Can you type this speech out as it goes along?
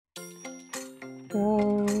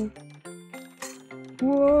Whoa.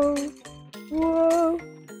 Whoa. Whoa.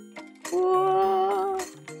 Whoa.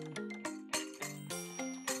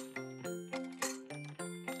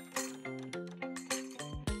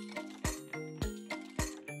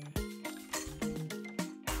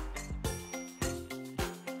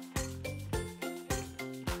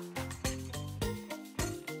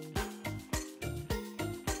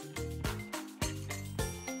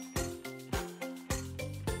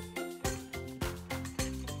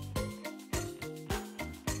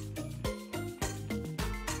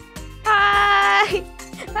 Hi!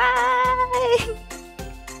 Hi!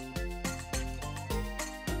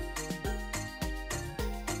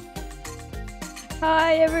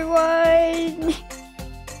 Hi, everyone!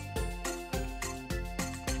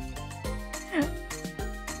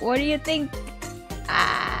 What do you think?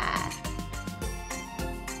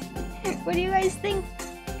 What do you guys think?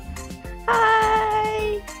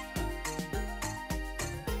 Hi!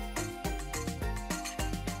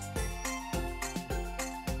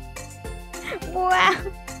 Wow!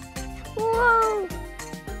 Whoa!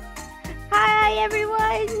 Hi,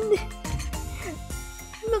 everyone!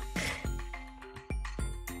 Look!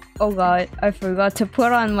 Oh god, I forgot to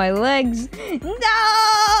put on my legs! No!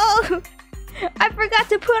 I forgot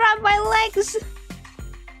to put on my legs!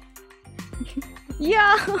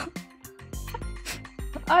 Yeah!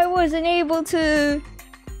 I wasn't able to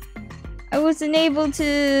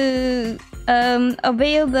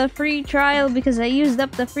avail the free trial because I used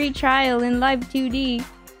up the free trial in Live 2D.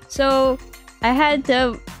 So I had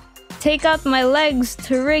to take out my legs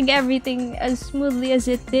to rig everything as smoothly as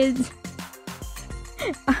it did.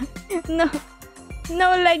 No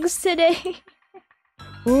legs today.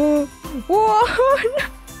 Whoa, whoa.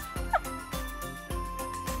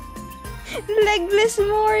 Legless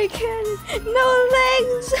Morrigan! No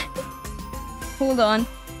legs! Hold on.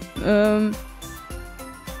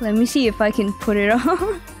 Let me see if I can put it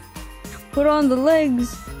on. Put on the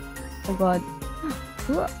legs. Oh god.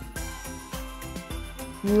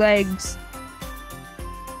 Legs.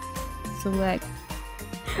 Select.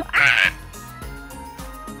 Ah!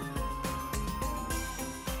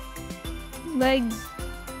 Legs.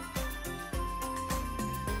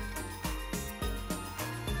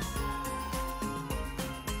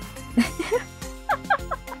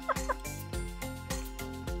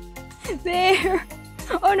 There!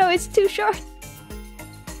 Oh no, it's too short!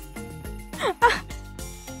 Ah.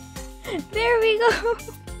 There we go!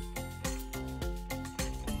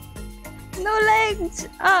 No legs!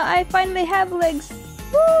 Ah, I finally have legs!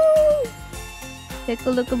 Woo! Take a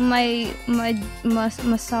look at my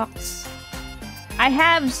socks. I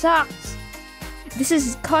have socks! This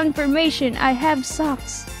is confirmation, I have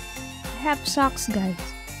socks! I have socks, guys.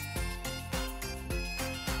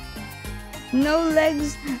 No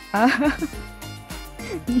legs.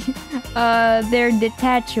 They're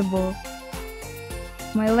detachable.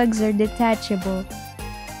 My legs are detachable.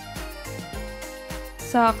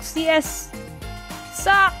 Socks, yes!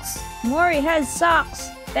 Socks! Mori has socks!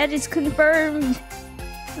 That is confirmed!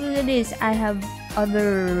 Look at this, I have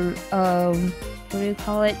other, what do you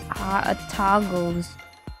call it? Toggles.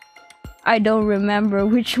 I don't remember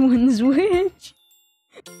which one's which.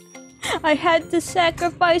 I had to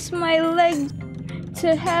sacrifice my legs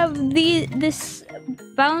to have this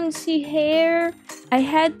bouncy hair. I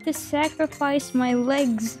had to sacrifice my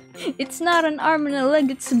legs. It's not an arm and a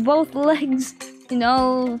leg, it's both legs. You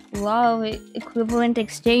know, law of equivalent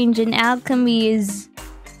exchange in alchemy is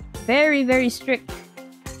very, very strict.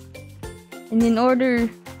 And in order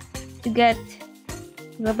to get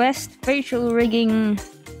the best facial rigging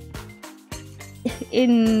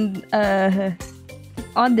in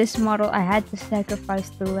on this model, I had to sacrifice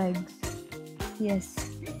the legs. Yes.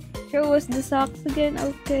 Show us the socks again.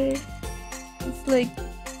 Okay. It's like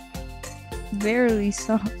barely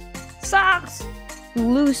socks. Socks!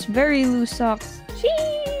 Loose, very loose socks.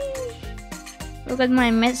 Sheesh! Look at my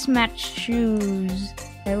mismatched shoes.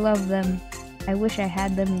 I love them. I wish I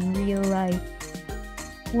had them in real life.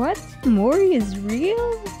 What? Mori is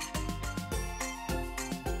real?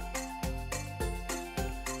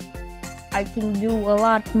 I can do a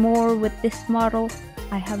lot more with this model.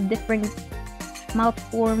 I have different mouth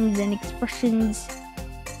forms and expressions.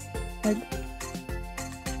 Like,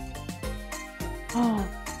 oh.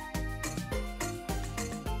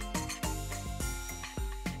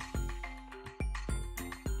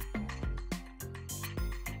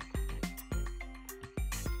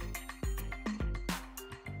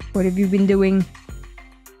 What have you been doing?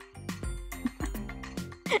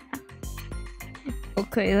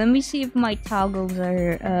 Okay, let me see if my toggles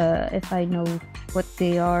are, if I know what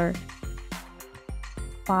they are.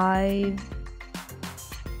 5,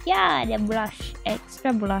 Yeah, the blush.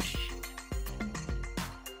 Extra blush.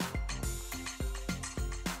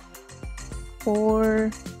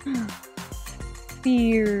 For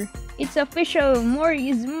fear. It's official. Mori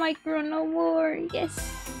is micro no more. Yes.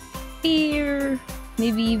 Fear.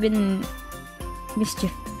 Maybe even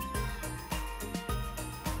mischief.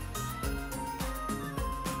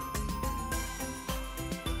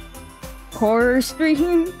 Horror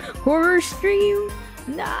stream. Horror stream.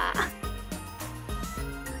 Nah.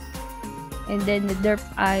 And then the derp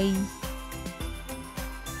eyes.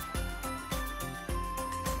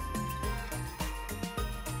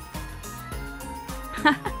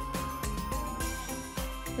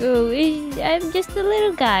 Oh, I'm just a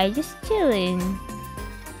little guy, just chilling.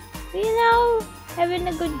 You know, having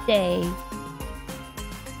a good day.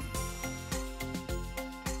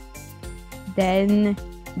 Then,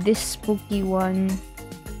 this spooky one.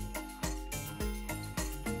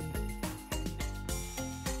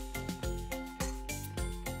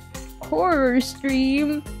 Horror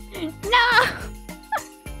stream. No!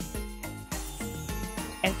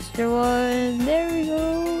 Extra one. There we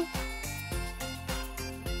go.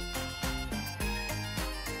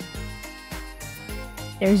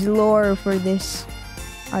 There's lore for this.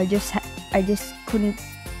 I just couldn't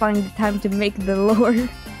find the time to make the lore.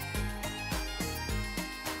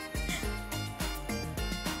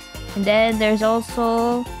 And then there's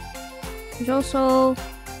also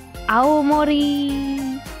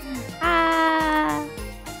Aomori. Ah,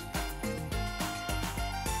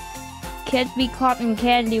 can't be cotton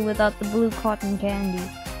candy without the blue cotton candy.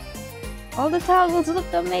 All the toggles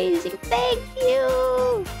looked amazing. Thank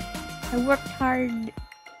you. I worked hard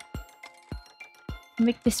to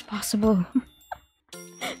make this possible.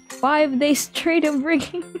 5 days straight of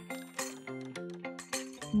bringing.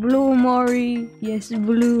 Blue Mori. Yes,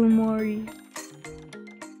 blue Mori.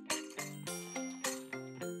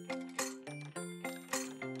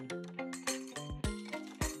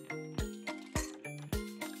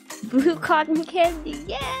 Blue cotton candy.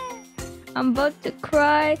 Yeah. I'm about to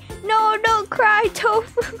cry. No, don't cry,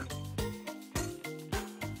 Tofu.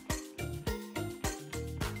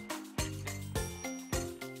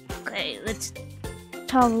 Okay, let's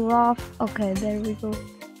toggle off. Okay, there we go.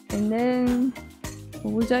 And then,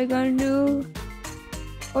 what was I gonna do?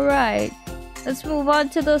 Alright, let's move on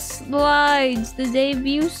to the slides, the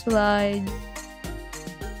debut slides.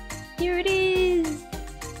 Here it is.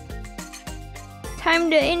 Time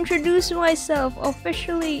to introduce myself,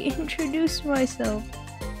 officially introduce myself.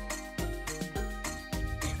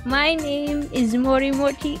 My name is Mori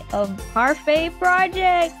Motchi of Parfait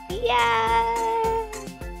Project. Yeah!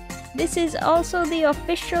 This is also the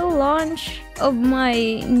official launch of my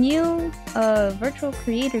new virtual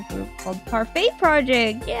creator group called Parfait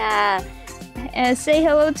Project. Yeah! Say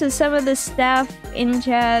hello to some of the staff in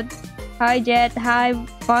chat. Hi Jet, hi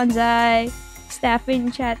Bonsai. Staff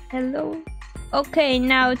in chat, hello. Okay,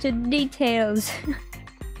 now to details.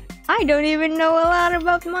 I don't even know a lot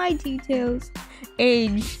about my details.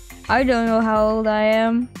 Age, I don't know how old I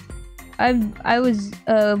am. I was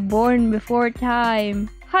born before time.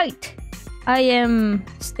 Height, I am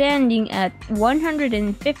standing at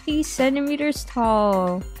 150 centimeters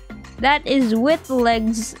tall. That is with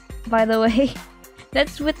legs, by the way.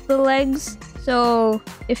 That's with the legs. So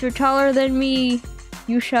if you're taller than me,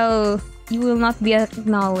 you will not be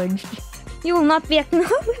acknowledged. You will not be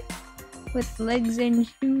acknowledged. With legs and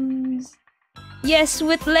shoes. Yes,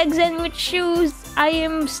 with legs and with shoes, I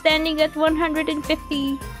am standing at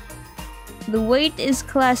 150. The weight is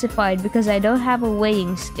classified because I don't have a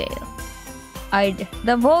weighing scale.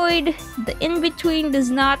 The void, the in-between does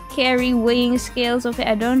not carry weighing scales. Okay,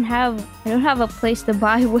 I don't have a place to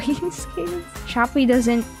buy weighing scales. Shopee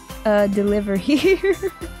doesn't deliver here.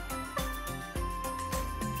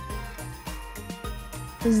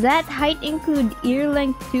 Does that height include ear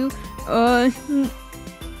length too?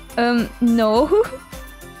 No.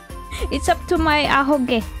 It's up to my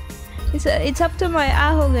ahoge. It's up to my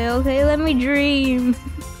ahoge, okay? Let me dream.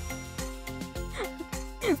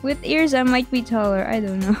 With ears, I might be taller. I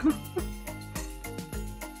don't know.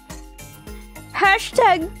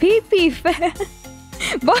 Hashtag PP fan.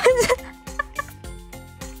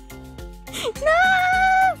 No!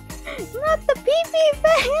 Not the PP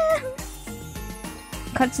fan!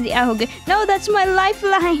 Cuts the ahoge. No, that's my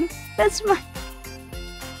lifeline. That's my...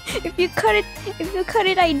 If you cut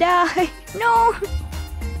it, I die. No!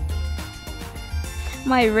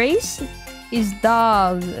 My race is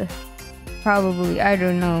dog. Probably, I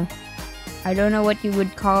don't know. I don't know what you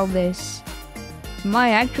would call this. Am I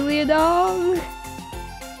actually a dog?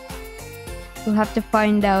 We'll have to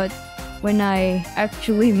find out when I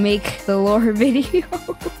actually make the lore video.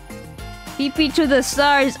 PP to the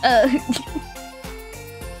stars.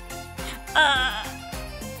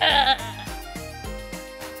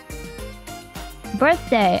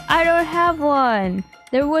 Birthday. I don't have one.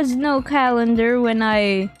 There was no calendar when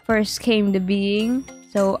I first came to being,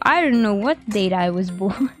 so I don't know what date I was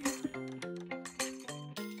born.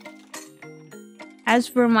 As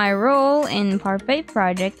for my role in Parfait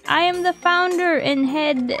Project, I am the founder and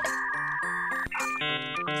head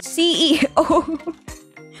CEO.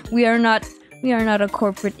 We are not a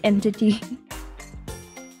corporate entity.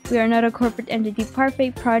 We are not a corporate entity.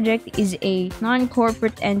 Parfait Project is a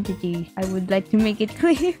non-corporate entity. I would like to make it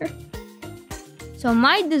clear. So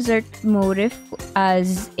my dessert motive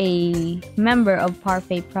as a member of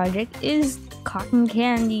Parfait Project is cotton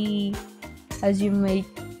candy. As you might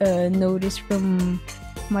notice from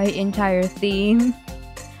my entire theme,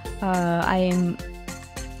 I am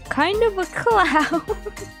kind of a clown.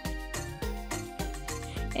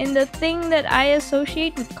 And the thing that I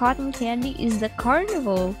associate with cotton candy is the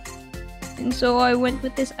carnival. And so I went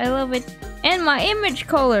with this. I love it. And my image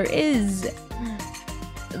color is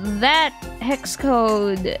that hex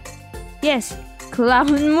code. Yes,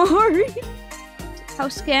 Clown Mori. How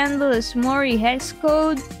scandalous. Mori hex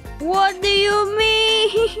code. What do you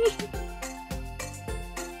mean?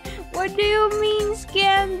 What do you mean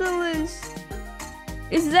scandalous?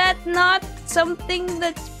 Is that not something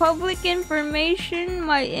that's public information?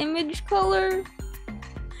 My image color?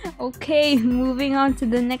 Okay, moving on to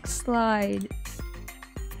the next slide.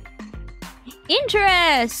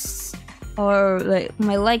 Interests! Or like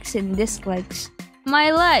my likes and dislikes.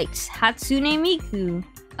 My likes, Hatsune Miku.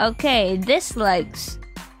 Okay, dislikes.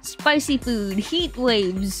 Spicy food, heat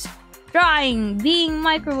waves, drawing, being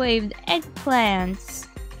microwaved, eggplants.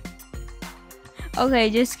 Okay,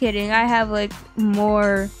 just kidding. I have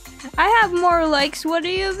more likes. What do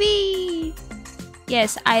you mean?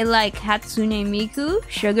 Yes, I like Hatsune Miku,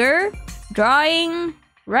 sugar, drawing,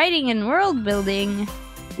 writing and world building,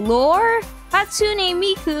 lore, Hatsune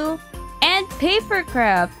Miku, and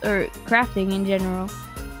papercraft, or crafting in general.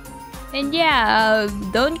 And yeah,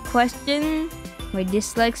 don't question my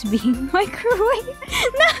dislikes being microwave.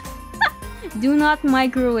 Do not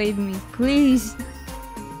microwave me, please.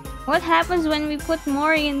 What happens when we put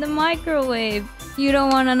Mori in the microwave? You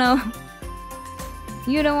don't wanna know.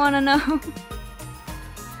 You don't wanna know.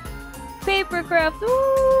 Papercraft,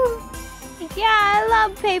 ooh! Yeah, I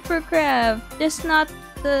love papercraft. Just not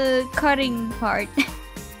the cutting part.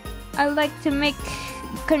 I like to make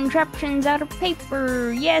contraptions out of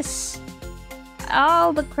paper. Yes!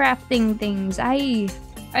 All the crafting things. I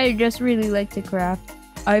just really like to craft.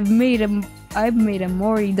 I've made a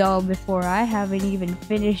Mori doll before. I haven't even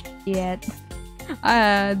finished yet.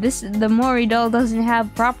 The Mori doll doesn't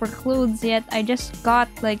have proper clothes yet. I just got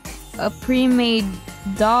a pre-made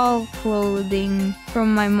doll clothing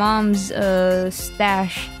from my mom's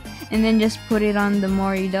stash, and then just put it on the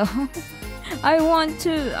Mori doll. I want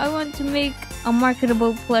to make a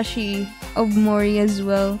marketable plushie of Mori as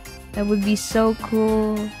well. That would be so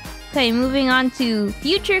cool. Okay, moving on to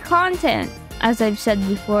future content. As I've said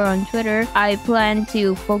before on Twitter, I plan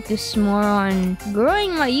to focus more on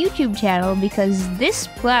growing my YouTube channel because this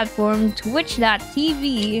platform,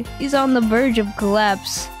 Twitch.tv, is on the verge of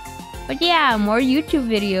collapse. But yeah, more YouTube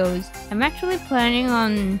videos. I'm actually planning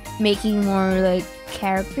on making more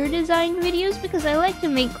character design videos because I like to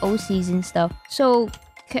make OCs and stuff. So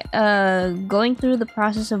going through the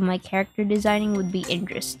process of my character designing would be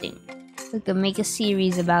interesting. To make a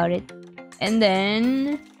series about it. And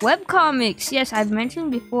then webcomics. Yes, I've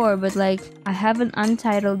mentioned before, but I have an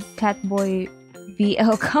untitled Catboy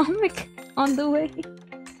BL comic on the way.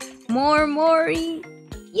 More Mori.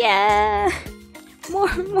 Yeah.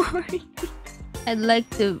 More Mori. I'd like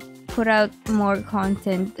to put out more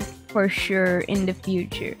content for sure in the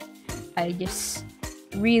future. I just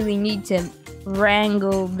really need to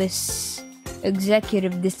wrangle this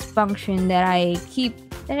executive dysfunction that I keep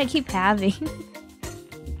having.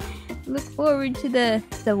 Look forward to the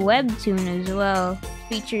webtoon as well.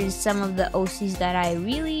 Features some of the OCs that I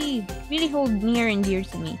really hold near and dear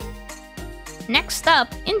to me. Next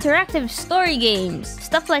up, interactive story games.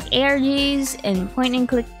 Stuff like ARGs and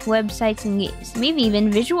point-and-click websites and games. Maybe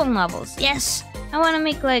even visual novels. Yes! I want to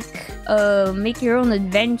make make your own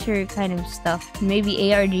adventure kind of stuff.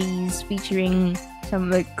 Maybe ARGs featuring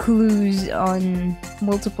some clues on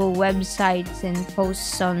multiple websites and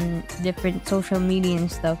posts on different social media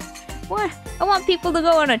and stuff. What? I want people to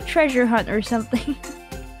go on a treasure hunt or something.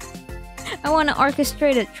 I want to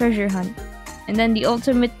orchestrate a treasure hunt. And then the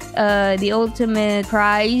ultimate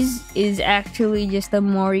prize is actually just a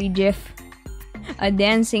Mori GIF. A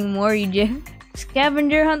dancing Mori GIF.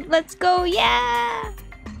 Scavenger hunt, let's go, yeah!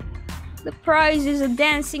 The prize is a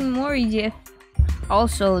dancing Mori GIF.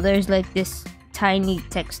 Also, there's like this tiny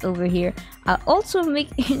text over here. I also make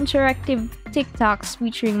interactive TikToks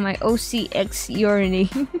featuring my OCX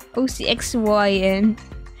username. OCXYN.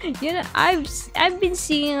 You know, I've been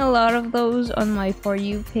seeing a lot of those on my For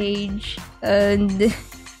You page, and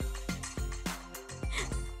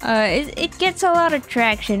it gets a lot of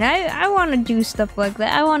traction. I want to do stuff like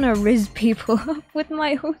that. I want to riz people with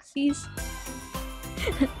my OCs.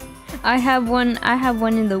 I have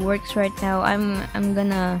one in the works right now. I'm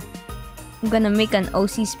gonna make an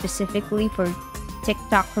OC specifically for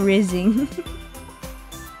TikTok rizzing.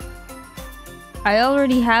 I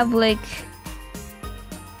already have like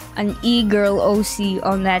an e-girl OC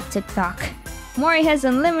on that TikTok. Mori has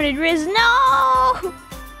unlimited riz. No!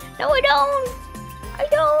 No, I don't!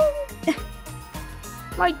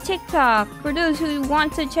 My TikTok, for those who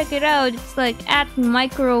want to check it out, it's like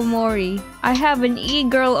 @micromori. I have an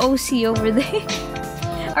e-girl OC over there.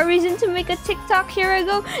 A reason to make a TikTok, here I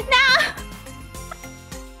go. Nah!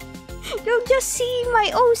 You'll just see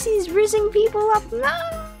my OCs rizzing people up.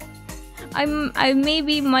 Nah! I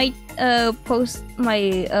maybe might post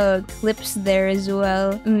my clips there as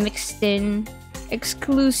well, mixed in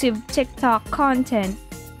exclusive TikTok content.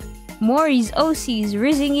 Mori's OCs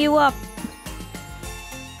rizzing you up.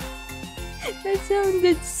 That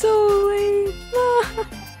sounded so lame.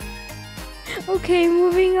 Okay,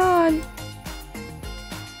 moving on.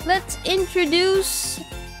 Let's introduce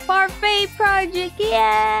Parfait Project.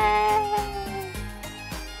 Yeah!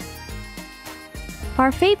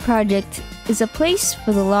 Parfait Project is a place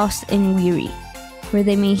for the lost and weary, where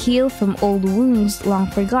they may heal from old wounds long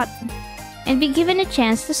forgotten, and be given a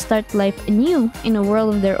chance to start life anew in a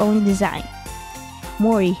world of their own design.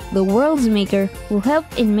 Mori, the world's maker, will help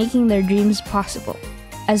in making their dreams possible.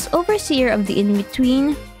 As overseer of the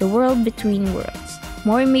in-between, the world between worlds,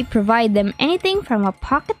 Mori may provide them anything from a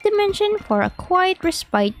pocket dimension for a quiet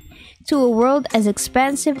respite to a world as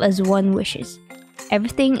expansive as one wishes.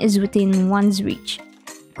 Everything is within one's reach.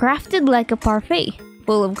 Crafted like a parfait,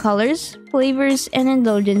 full of colors, flavors, and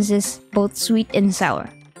indulgences, both sweet and sour.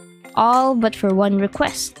 All but for one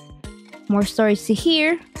request. More stories to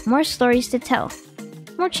hear, more stories to tell.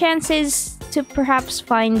 More chances to perhaps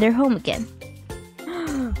find their home again.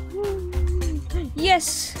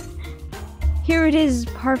 Yes! Here it is,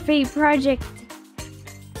 Parfait Project.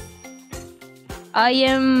 I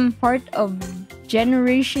am part of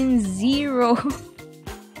Generation Zero.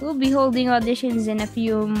 We'll be holding auditions in a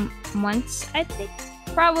few months, I think.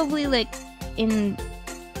 Probably like in...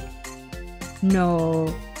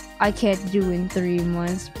 No, I can't do in 3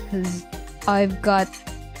 months because I've got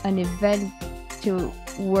an event to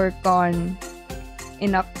work on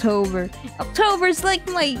in October. October's like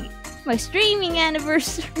my streaming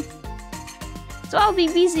anniversary. So I'll be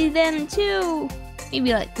busy then too.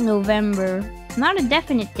 Maybe like November. Not a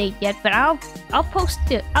definite date yet, but I'll post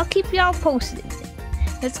it. I'll keep y'all posted.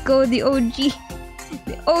 Let's go, the OG.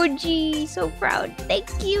 The OG, so proud. Thank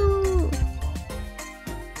you.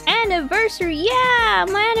 Anniversary, yeah,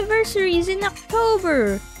 my anniversary is in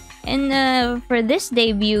October. And for this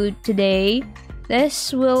debut today,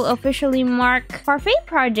 this will officially mark Parfait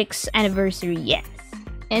Project's anniversary, yes.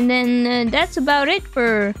 And then that's about it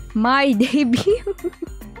for my debut.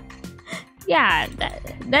 Yeah,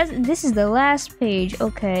 this is the last page.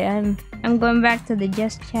 Okay, I'm going back to the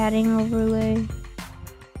just chatting overlay.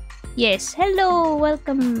 Yes, hello,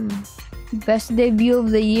 welcome. Best debut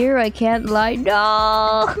of the year, I can't lie.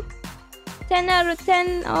 No! 10 out of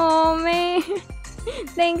 10, oh man.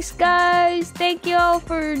 Thanks guys, thank you all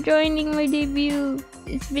for joining my debut.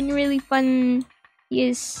 It's been really fun.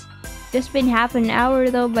 Yes, just been half an hour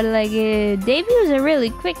though, but like debuts are really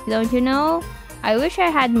quick, don't you know? I wish I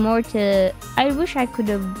had more to... I wish I could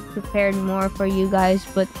have prepared more for you guys,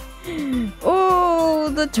 but... Oh,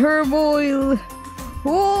 the turmoil!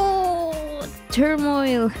 Oh,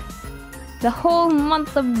 turmoil! The whole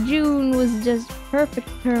month of June was just perfect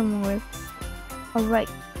turmoil. Alright.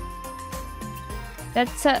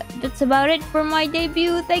 That's about it for my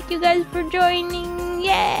debut. Thank you guys for joining!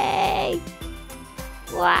 Yay!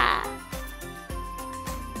 Wow!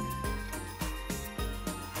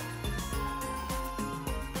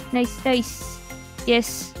 Nice, nice.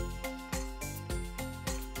 Yes.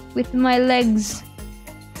 With my legs.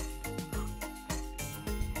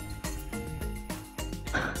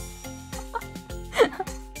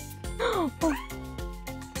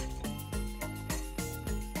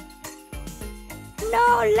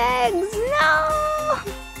 No legs, no!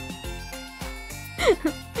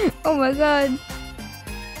 Oh my god.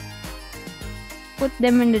 put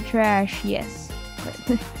them in the trash. Yes.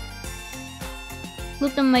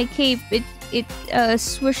 Look at my cape. It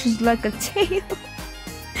swishes like a tail.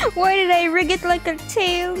 Why did I rig it like a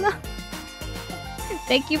tail? No.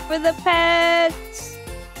 Thank you for the pets.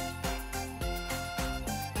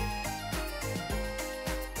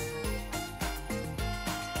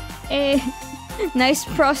 Nice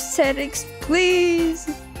prosthetics, please.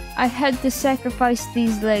 I had to sacrifice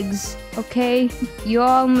these legs, okay? You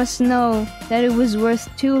all must know that it was worth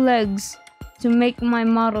 2 legs to make my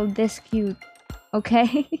model this cute,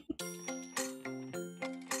 okay?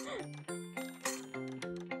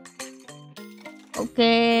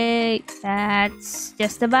 Okay, that's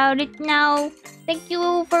just about it now. Thank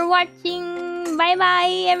you for watching. Bye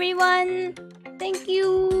bye, everyone. Thank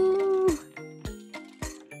you.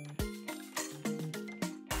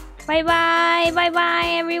 Bye bye. Bye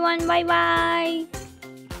bye, everyone. Bye bye.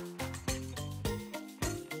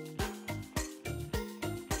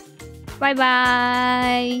 Bye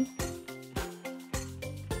bye.